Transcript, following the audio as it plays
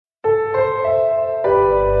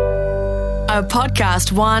A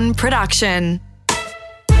Podcast One production.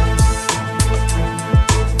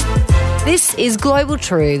 This is Global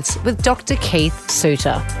Truths with Dr. Keith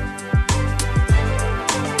Suter.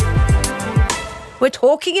 We're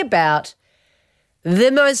talking about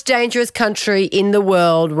the most dangerous country in the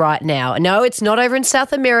world right now. No, it's not over in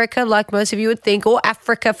South America like most of you would think, or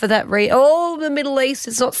Africa for that reason, or the Middle East.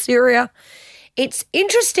 It's not Syria. It's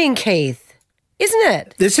interesting, Keith, isn't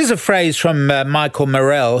it? This is a phrase from Michael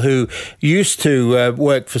Morell, who used to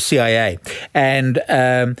work for C.I.A.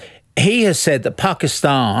 And he has said that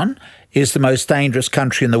Pakistan is the most dangerous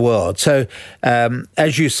country in the world. So,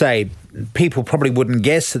 as you say, people probably wouldn't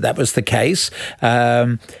guess that that was the case.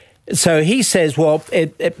 So he says, well,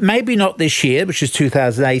 it maybe not this year, which is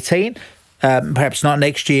 2018, perhaps not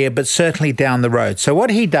next year, but certainly down the road. So what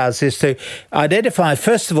he does is to identify,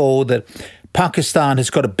 first of all, that Pakistan has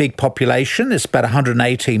got a big population. It's about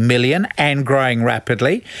 180 million and growing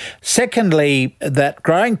rapidly. Secondly, that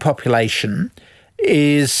growing population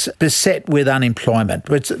is beset with unemployment.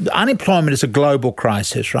 Unemployment is a global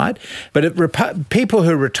crisis, right? But people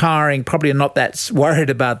who are retiring probably are not that worried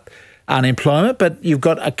about unemployment, but you've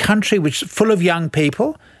got a country which is full of young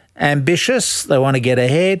people, ambitious, they want to get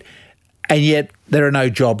ahead, and yet there are no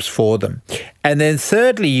jobs for them. And then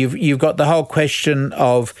thirdly, you've got the whole question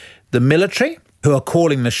of the military who are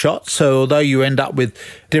calling the shots. So although you end up with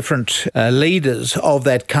different leaders of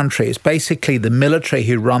that country, it's basically the military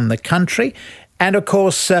who run the country. And of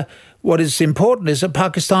course, what is important is that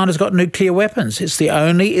Pakistan has got nuclear weapons. It's the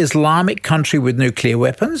only Islamic country with nuclear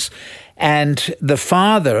weapons. And the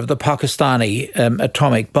father of the Pakistani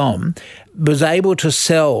atomic bomb was able to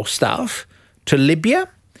sell stuff to Libya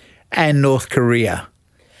and North Korea.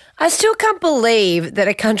 I still can't believe that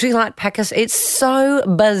a country like Pakistan, it's so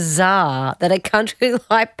bizarre that a country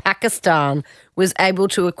like Pakistan was able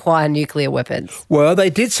to acquire nuclear weapons. Well,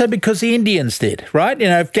 they did so because the Indians did, right? You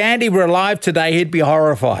know, if Gandhi were alive today, he'd be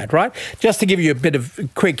horrified, right? Just to give you a bit of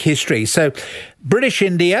quick history. So British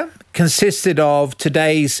India consisted of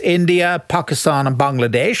today's India, Pakistan and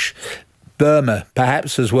Bangladesh, Burma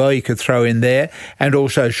perhaps as well, you could throw in there, and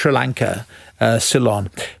also Sri Lanka,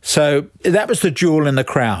 Ceylon. So that was the jewel in the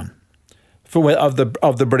crown of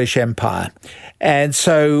the British Empire. And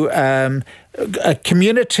so a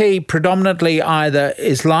community predominantly either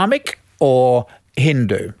Islamic or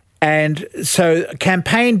Hindu. And so a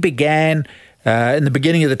campaign began in the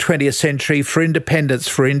beginning of the 20th century for independence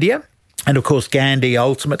for India. And of course, Gandhi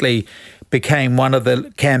ultimately became one of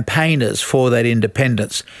the campaigners for that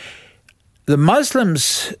independence. The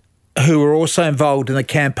Muslims who were also involved in the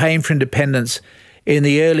campaign for independence in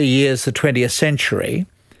the early years of the 20th century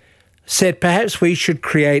said perhaps we should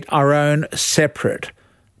create our own separate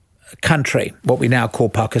country, what we now call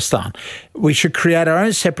Pakistan. We should create our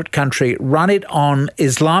own separate country, run it on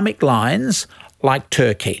Islamic lines like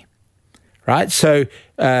Turkey, right? So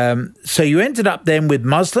you ended up then with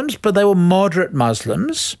Muslims, but they were moderate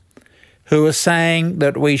Muslims who were saying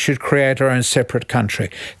that we should create our own separate country.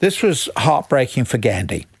 This was heartbreaking for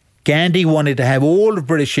Gandhi. Gandhi wanted to have all of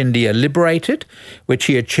British India liberated, which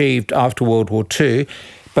he achieved after World War II,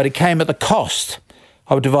 but it came at the cost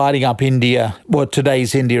of dividing up India,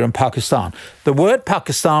 today's India and Pakistan. The word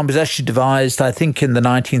Pakistan was actually devised, I think, in the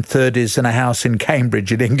 1930s in a house in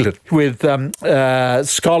Cambridge in England with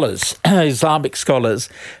scholars, Islamic scholars,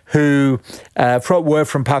 who were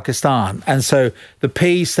from Pakistan. And so the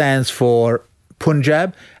P stands for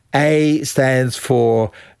Punjab, A stands for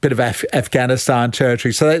a bit of Afghanistan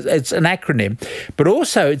territory. So it's an acronym. But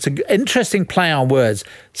also it's an interesting play on words.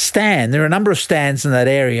 Stan, there are a number of stands in that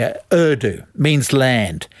area. Urdu means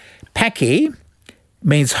land. Paki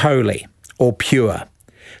means holy or pure.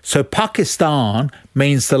 So Pakistan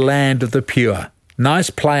means the land of the pure. Nice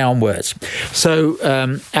play on words. So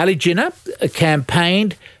Ali Jinnah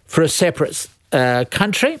campaigned for a separate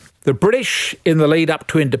country. The British, in the lead up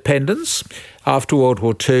to independence after World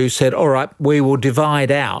War II, said, all right, we will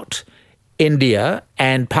divide out India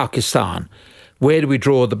and Pakistan. Where do we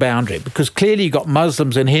draw the boundary? Because clearly you've got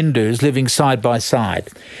Muslims and Hindus living side by side.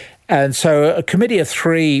 And so a committee of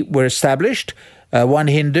three were established, one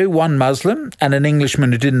Hindu, one Muslim, and an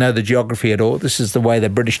Englishman who didn't know the geography at all. This is the way the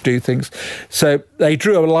British do things. So they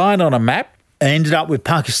drew a line on a map and ended up with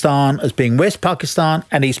Pakistan as being West Pakistan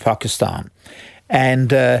and East Pakistan. And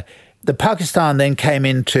the Pakistan then came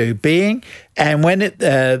into being, and when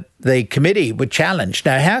the committee were challenged,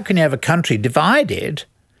 now how can you have a country divided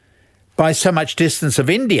by so much distance of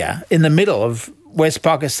India in the middle of West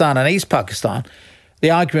Pakistan and East Pakistan? The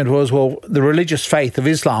argument was, well, the religious faith of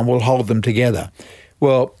Islam will hold them together.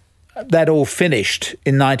 Well, that all finished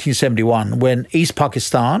in 1971 when East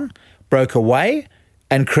Pakistan broke away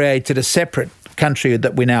and created a separate country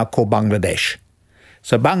that we now call Bangladesh.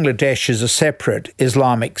 So Bangladesh is a separate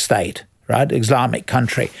Islamic state, right? Islamic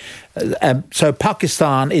country. So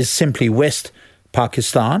Pakistan is simply West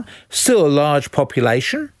Pakistan, still a large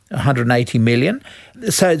population, 180 million.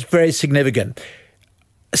 So it's very significant.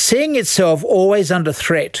 Seeing itself always under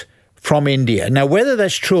threat from India. Now, whether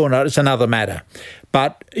that's true or not is another matter.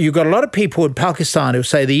 But you've got a lot of people in Pakistan who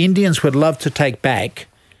say the Indians would love to take back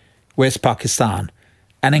West Pakistan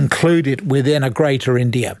and include it within a greater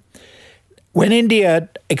India. When India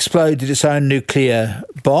exploded its own nuclear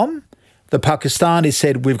bomb, the Pakistanis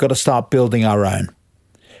said, we've got to start building our own.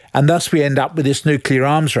 And thus we end up with this nuclear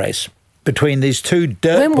arms race between these two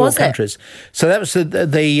dirt poor countries. So that was the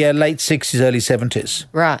late 60s, early 70s.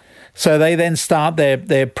 Right. So they then start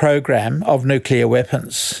their program of nuclear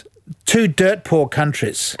weapons. Two dirt poor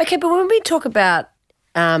countries. Okay, but when we talk about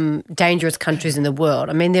dangerous countries in the world,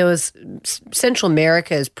 I mean, there was Central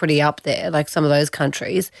America is pretty up there, like some of those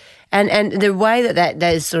countries. And the way that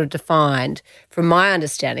is sort of defined, from my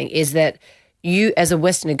understanding, is that you as a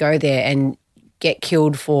Westerner go there and get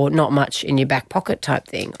killed for not much in your back pocket type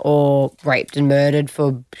thing, or raped and murdered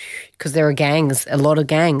because there are gangs, a lot of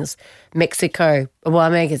gangs. Mexico, well, I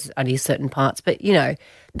mean, it's only certain parts, but, you know,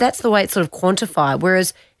 that's the way it's sort of quantified.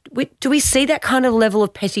 Whereas, do we see that kind of level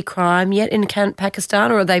of petty crime yet in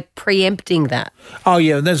Pakistan, or are they preempting that? Oh,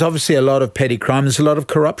 yeah, there's obviously a lot of petty crime. There's a lot of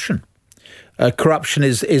corruption. Corruption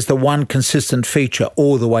is the one consistent feature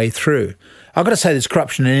all the way through. I've got to say there's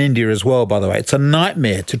corruption in India as well, by the way. It's a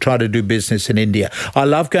nightmare to try to do business in India. I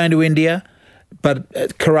love going to India, but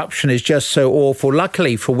corruption is just so awful.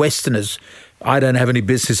 Luckily for Westerners, I don't have any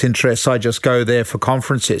business interests. I just go there for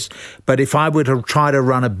conferences. But if I were to try to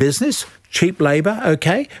run a business, cheap labour,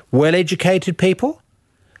 okay, well-educated people,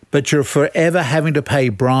 but you're forever having to pay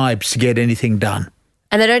bribes to get anything done.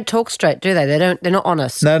 And they don't talk straight, do they? They're not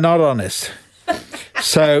honest. No, not honest.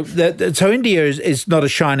 So India is not a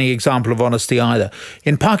shining example of honesty either.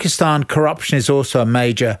 In Pakistan, corruption is also a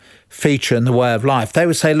major feature in the way of life. They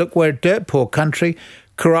would say, look, we're a dirt poor country.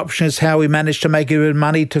 Corruption is how we manage to make even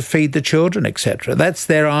money to feed the children, etc. That's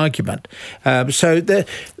their argument. So the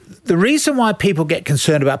reason why people get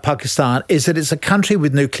concerned about Pakistan is that it's a country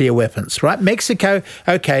with nuclear weapons, right? Mexico,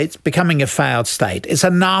 okay, it's becoming a failed state. It's a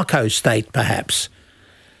narco state, perhaps.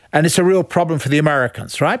 And it's a real problem for the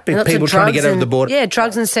Americans, right? People trying to get over the border. Yeah,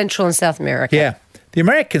 drugs in Central and South America. Yeah. The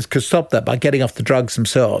Americans could stop that by getting off the drugs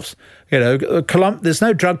themselves. You know, there's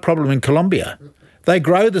no drug problem in Colombia. They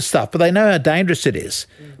grow the stuff, but they know how dangerous it is.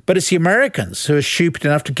 But it's the Americans who are stupid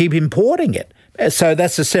enough to keep importing it. So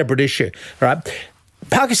that's a separate issue, right?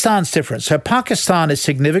 Pakistan's different. So Pakistan is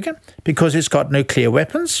significant because it's got nuclear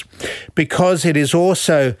weapons, because it is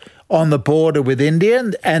also on the border with India,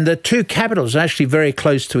 and the two capitals are actually very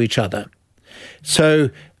close to each other.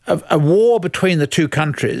 So a war between the two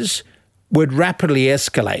countries would rapidly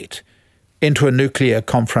escalate into a nuclear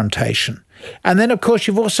confrontation. And then, of course,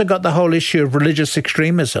 you've also got the whole issue of religious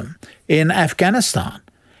extremism in Afghanistan.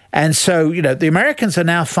 And so, you know, the Americans are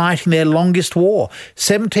now fighting their longest war,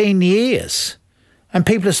 17 years. And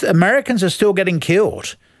Americans are still getting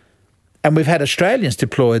killed. And we've had Australians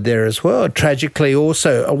deployed there as well. Tragically,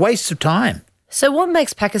 also a waste of time. So what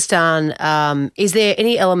makes Pakistan, is there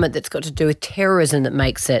any element that's got to do with terrorism that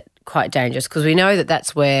makes it quite dangerous? Because we know that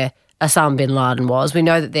that's where Osama bin Laden was. We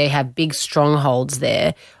know that they have big strongholds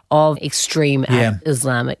there of extreme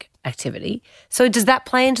Islamic activity. So does that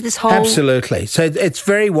play into this whole... Absolutely. So it's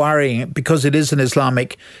very worrying because it is an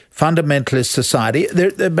Islamic fundamentalist society.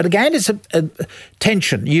 But again, it's a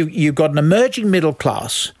tension. You've got an emerging middle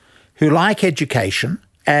class who like education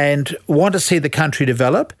and want to see the country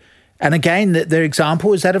develop. And again, their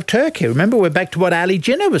example is that of Turkey. Remember, we're back to what Ali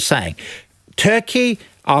Jinnah was saying. Turkey,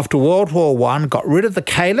 after World War I, got rid of the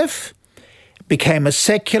caliph, became a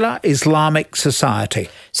secular Islamic society.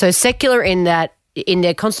 So secular in that in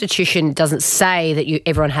their constitution doesn't say that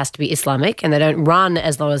everyone has to be Islamic, and they don't run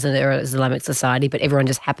as long as they're an Islamic society, but everyone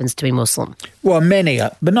just happens to be Muslim. Well, many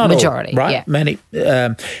are, but not majority, all, right? Yeah. Many.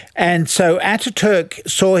 And so Ataturk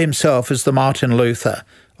saw himself as the Martin Luther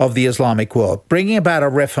of the Islamic world, bringing about a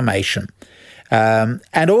reformation,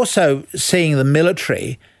 and also seeing the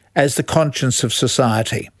military as the conscience of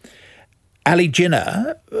society. Ali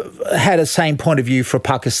Jinnah had the same point of view for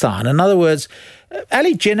Pakistan. In other words,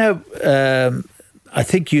 Ali Jinnah, I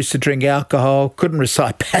think, used to drink alcohol, couldn't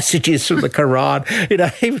recite passages from the Quran. You know,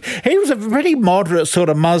 he was a pretty moderate sort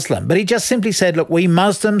of Muslim, but he just simply said, look, we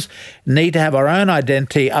Muslims need to have our own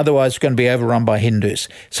identity, otherwise we're going to be overrun by Hindus.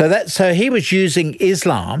 So he was using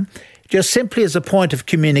Islam just simply as a point of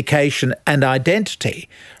communication and identity,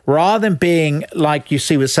 rather than being like you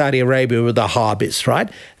see with Saudi Arabia with the Wahhabis, right?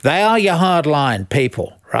 They are your hardline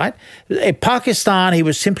people, right? In Pakistan, he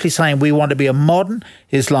was simply saying we want to be a modern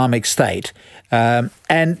Islamic state. And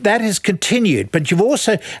that has continued. But you've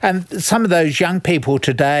also, and some of those young people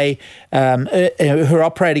today who are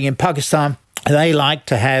operating in Pakistan, they like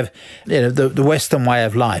to have the Western way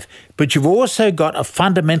of life. But you've also got a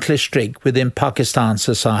fundamentalist streak within Pakistan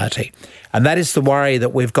society. And that is the worry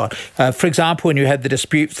that we've got. For example, when you had the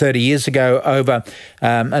dispute 30 years ago over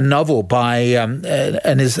a novel by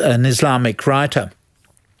an Islamic writer,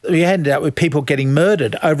 you ended up with people getting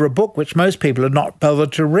murdered over a book which most people had not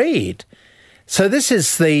bothered to read. So this is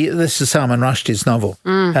Salman Rushdie's novel.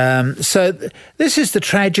 So this is the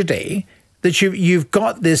tragedy, that you've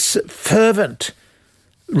got this fervent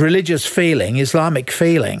religious feeling, Islamic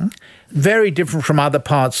feeling, very different from other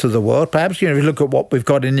parts of the world. Perhaps, if you look at what we've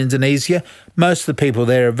got in Indonesia, most of the people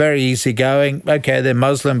there are very easygoing. Okay, they're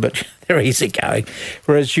Muslim, but they're easygoing.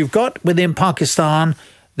 Whereas you've got within Pakistan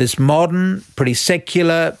this modern, pretty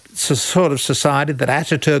secular sort of society that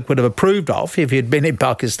Ataturk would have approved of if he'd been in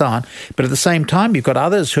Pakistan. But at the same time, you've got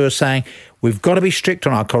others who are saying, we've got to be strict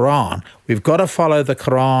on our Quran. We've got to follow the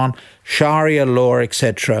Quran, Sharia law,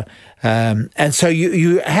 etc. And so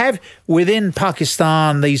you have within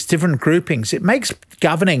Pakistan these different groupings. It makes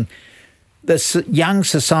governing this young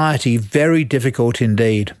society very difficult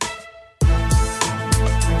indeed.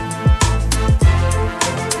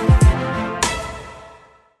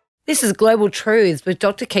 This is Global Truths with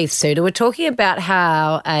Dr. Keith Suter. We're talking about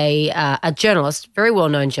how a journalist, very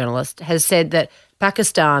well-known journalist, has said that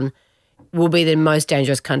Pakistan will be the most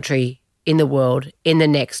dangerous country in the world in the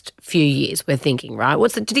next few years, we're thinking, right?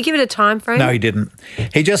 Did he give it a time frame? No, he didn't.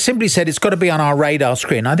 He just simply said it's got to be on our radar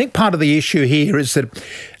screen. I think part of the issue here is that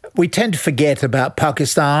we tend to forget about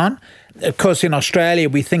Pakistan. Of course, in Australia,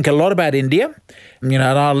 we think a lot about India, and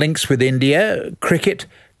our links with India, cricket,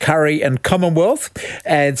 curry and Commonwealth.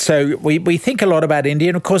 And so we think a lot about India.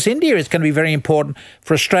 And, of course, India is going to be very important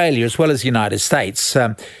for Australia as well as the United States.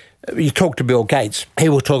 You talk to Bill Gates, he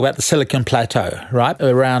will talk about the Silicon Plateau, right,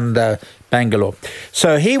 around Bangalore.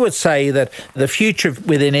 So he would say that the future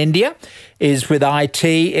within India is with IT,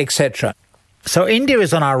 etc. So India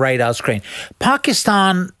is on our radar screen.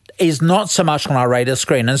 Pakistan is not so much on our radar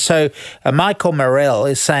screen. And so Michael Morell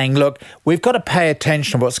is saying, look, we've got to pay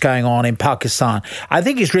attention to what's going on in Pakistan. I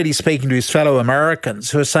think he's really speaking to his fellow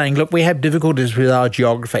Americans who are saying, look, we have difficulties with our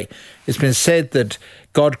geography. It's been said that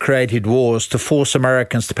God created wars to force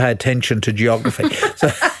Americans to pay attention to geography.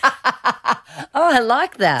 Oh, I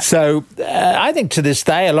like that. So I think to this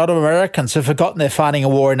day, a lot of Americans have forgotten they're fighting a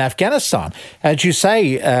war in Afghanistan. As you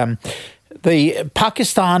say, the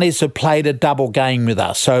Pakistanis have played a double game with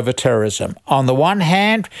us over terrorism. On the one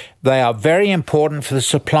hand, they are very important for the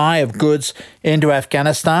supply of goods into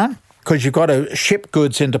Afghanistan because you've got to ship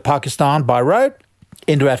goods into Pakistan by road.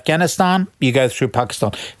 Into Afghanistan, you go through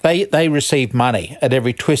Pakistan. They receive money at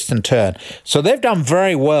every twist and turn. So they've done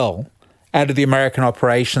very well out of the American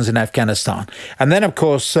operations in Afghanistan. And then, of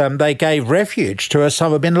course, they gave refuge to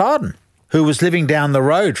Osama bin Laden, who was living down the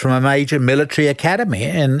road from a major military academy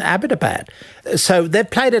in Abbottabad. So they've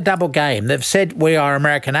played a double game. They've said we are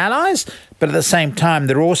American allies, but at the same time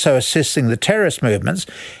they're also assisting the terrorist movements,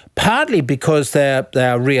 partly because they're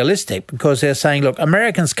realistic, because they're saying, look,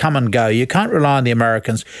 Americans come and go. You can't rely on the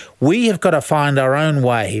Americans. We have got to find our own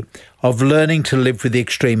way of learning to live with the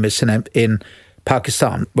extremists in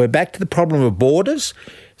Pakistan. We're back to the problem of borders.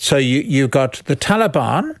 So you've got the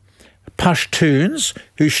Taliban, Pashtuns,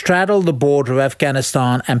 who straddle the border of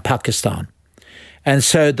Afghanistan and Pakistan. And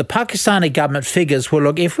so the Pakistani government figures, well,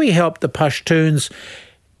 look, if we help the Pashtuns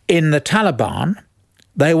in the Taliban,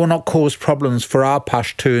 they will not cause problems for our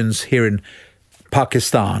Pashtuns here in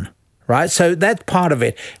Pakistan, right? So that's part of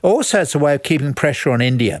it. Also, it's a way of keeping pressure on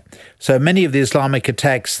India. So many of the Islamic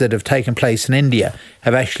attacks that have taken place in India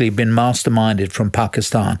have actually been masterminded from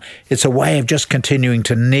Pakistan. It's a way of just continuing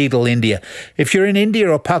to needle India. If you're in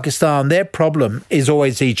India or Pakistan, their problem is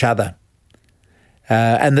always each other.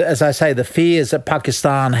 And as I say, the fears that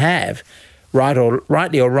Pakistan have,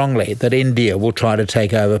 rightly or wrongly, that India will try to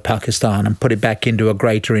take over Pakistan and put it back into a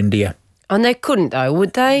greater India. And they couldn't, though,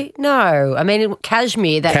 would they? No. I mean,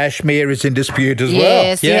 Kashmir... Kashmir is in dispute as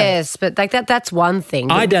well. Yes, but that's one thing.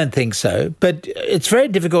 I don't think so. But it's very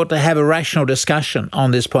difficult to have a rational discussion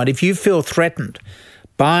on this point. If you feel threatened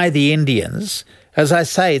by the Indians, as I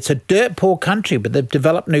say, it's a dirt poor country, but they've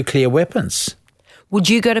developed nuclear weapons. Would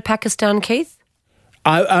you go to Pakistan, Keith?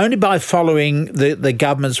 Only by following the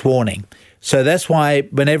government's warning. So that's why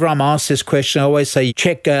whenever I'm asked this question, I always say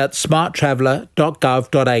check out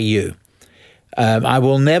smarttraveller.gov.au. I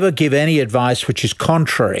will never give any advice which is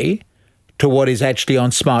contrary to what is actually on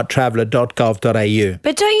smarttraveller.gov.au.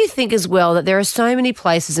 But don't you think as well that there are so many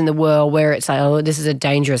places in the world where it's like, oh, this is a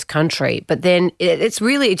dangerous country, but then it's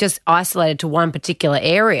really just isolated to one particular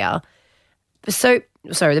area? So,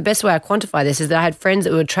 sorry, the best way I quantify this is that I had friends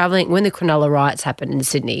that were travelling when the Cronulla riots happened in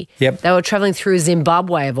Sydney. Yep. They were travelling through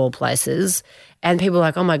Zimbabwe, of all places, and people were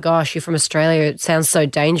like, oh my gosh, you're from Australia, it sounds so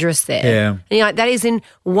dangerous there. Yeah. And you're like, that is in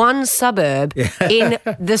one suburb in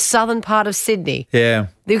the southern part of Sydney. Yeah.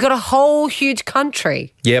 They've got a whole huge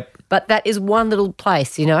country. Yep. But that is one little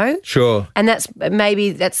place, you know? Sure. And that's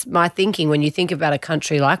my thinking when you think about a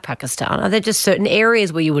country like Pakistan. Are there just certain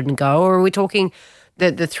areas where you wouldn't go, or are we talking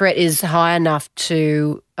that the threat is high enough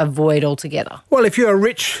to avoid altogether? Well, if you're a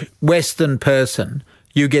rich Western person,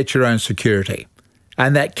 you get your own security,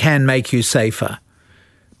 and that can make you safer.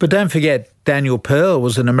 But don't forget, Daniel Pearl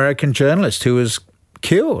was an American journalist who was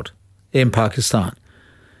killed in Pakistan.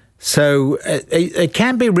 So it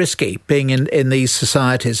can be risky being in these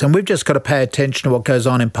societies, and we've just got to pay attention to what goes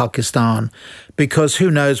on in Pakistan, because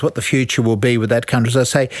who knows what the future will be with that country. As I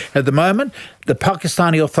say, at the moment, the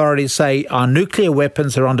Pakistani authorities say our nuclear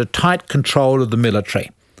weapons are under tight control of the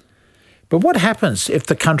military. But what happens if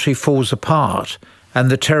the country falls apart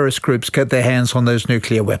and the terrorist groups get their hands on those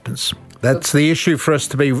nuclear weapons? That's the issue for us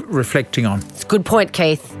to be reflecting on. It's a good point,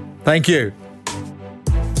 Keith. Thank you.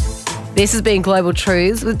 This has been Global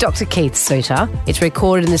Truths with Dr. Keith Suter. It's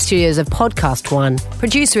recorded in the studios of Podcast One.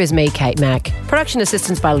 Producer is me, Kate Mack. Production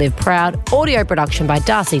assistance by Liv Proud. Audio production by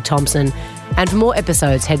Darcy Thompson. And for more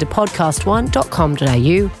episodes, head to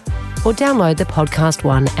podcastone.com.au or download the Podcast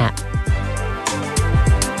One app.